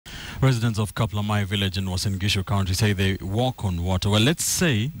Residents of Kaplamai village in Uasin Gishu county say they walk on water. Well, let's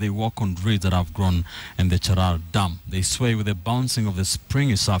say they walk on reeds that have grown in the Charar dam. They sway with the bouncing of the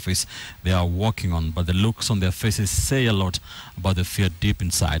springy surface they are walking on, but the looks on their faces say a lot about the fear deep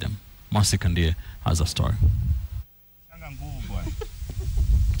inside them. Mercy Kandie has a story.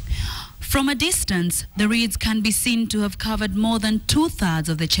 From a distance, the reeds can be seen to have covered more than 2/3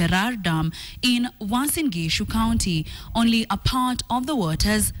 of the Charar Dam in Uasin Gishu County. Only a part of the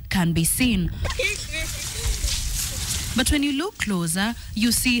waters can be seen. But when you look closer,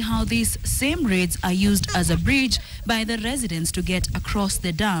 you see how these same reeds are used as a bridge by the residents to get across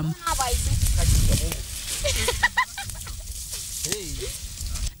the dam.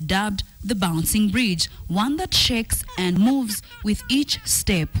 Dubbed the bouncing bridge, one that shakes and moves with each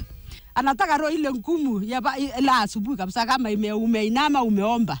step. Anataka roho ile ngumu ya la asubuhi kabisa kama umeinama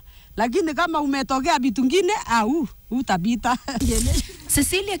umeomba, lakini kama umetokea vitu vingine utapita.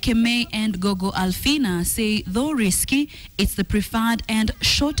 Cecilia Kemei and Gogo Alfina say though risky, it's the preferred and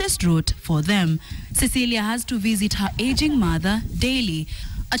shortest route for them. Cecilia has to visit her aging mother daily,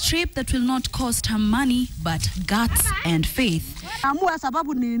 a trip that will not cost her money but guts and faith. Amua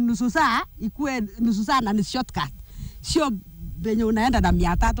sababu ni nusu saa, ikuwe nusu saa na ni shortcut. Sio benye unaenda na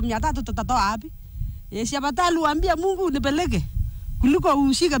 300 tutatoa wapi? Siapata luambia Mungu nipeleke kuliko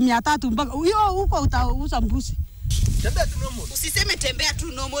ushike 300 mpaka huko utauza mbuzi. Usiseme tembea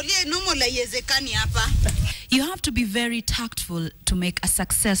tu normal haiwezekani hapa. You have to be very tactful to make a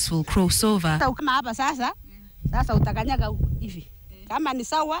successful crossover. Kama hapa sasa utakanyaga hivi. Kama ni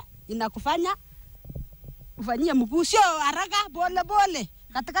sawa inakufanya ufanyie mguu sio haraka pole.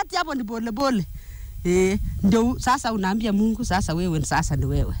 Katikati hapo ni pole. Ndio sasa unaambia Mungu sasa wewe sasa ni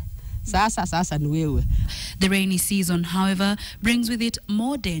wewe. Sasa ni wewe. The rainy season, however, brings with it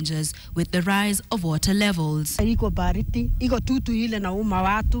more dangers with the rise of water levels. Iko baridi, iko tutu ile na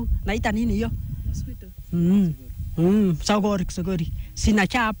watu, naita nini hiyo? Sogori. Sina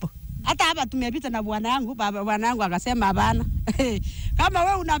chapo. Hata hapa tumepita na bwana yangu akasema hapana. Kama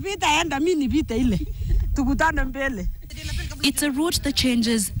wewe unapita enda mimi nipite ile. Tukutane mbele. It's a route that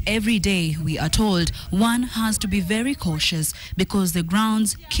changes every day, we are told. One has to be very cautious because the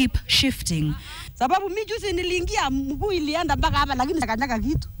grounds keep shifting. Sababu mimi juzi niliingia mguu ilienda mpaka hapa lakini kanyaga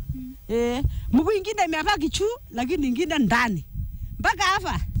kitu. Mguu ingine imebaki juu lakini ingine ndani. Mpaka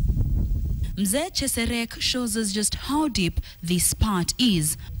hapa. Mzee Cheserek shows us just how deep this part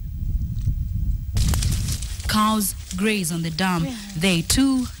is. Cows graze on the dam. They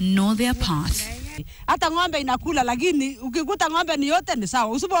too know their path. Hata ng'ombe inakula lakini ukikuta ng'ombe ni yote ni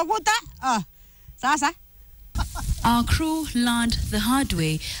sawa. Usipokuta sasa. Our crew learned the hard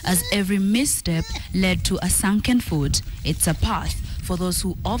way as every misstep led to a sunken foot. It's a path for those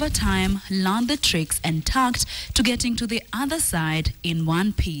who over time learn the tricks and tact to getting to the other side in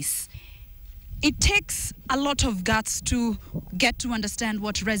one piece. It takes a lot of guts to get to understand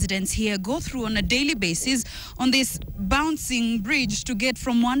what residents here go through on a daily basis on this bouncing bridge to get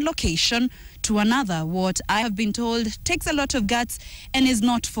from one location to another. What I have been told takes a lot of guts and is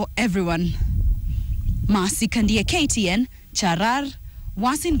not for everyone. Mercy Kandie, KTN, Charar,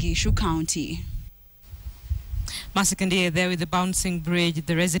 Uasin Gishu County. Mercy Kandie there with the bouncing bridge.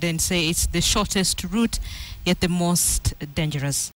 The residents say it's the shortest route, yet the most dangerous.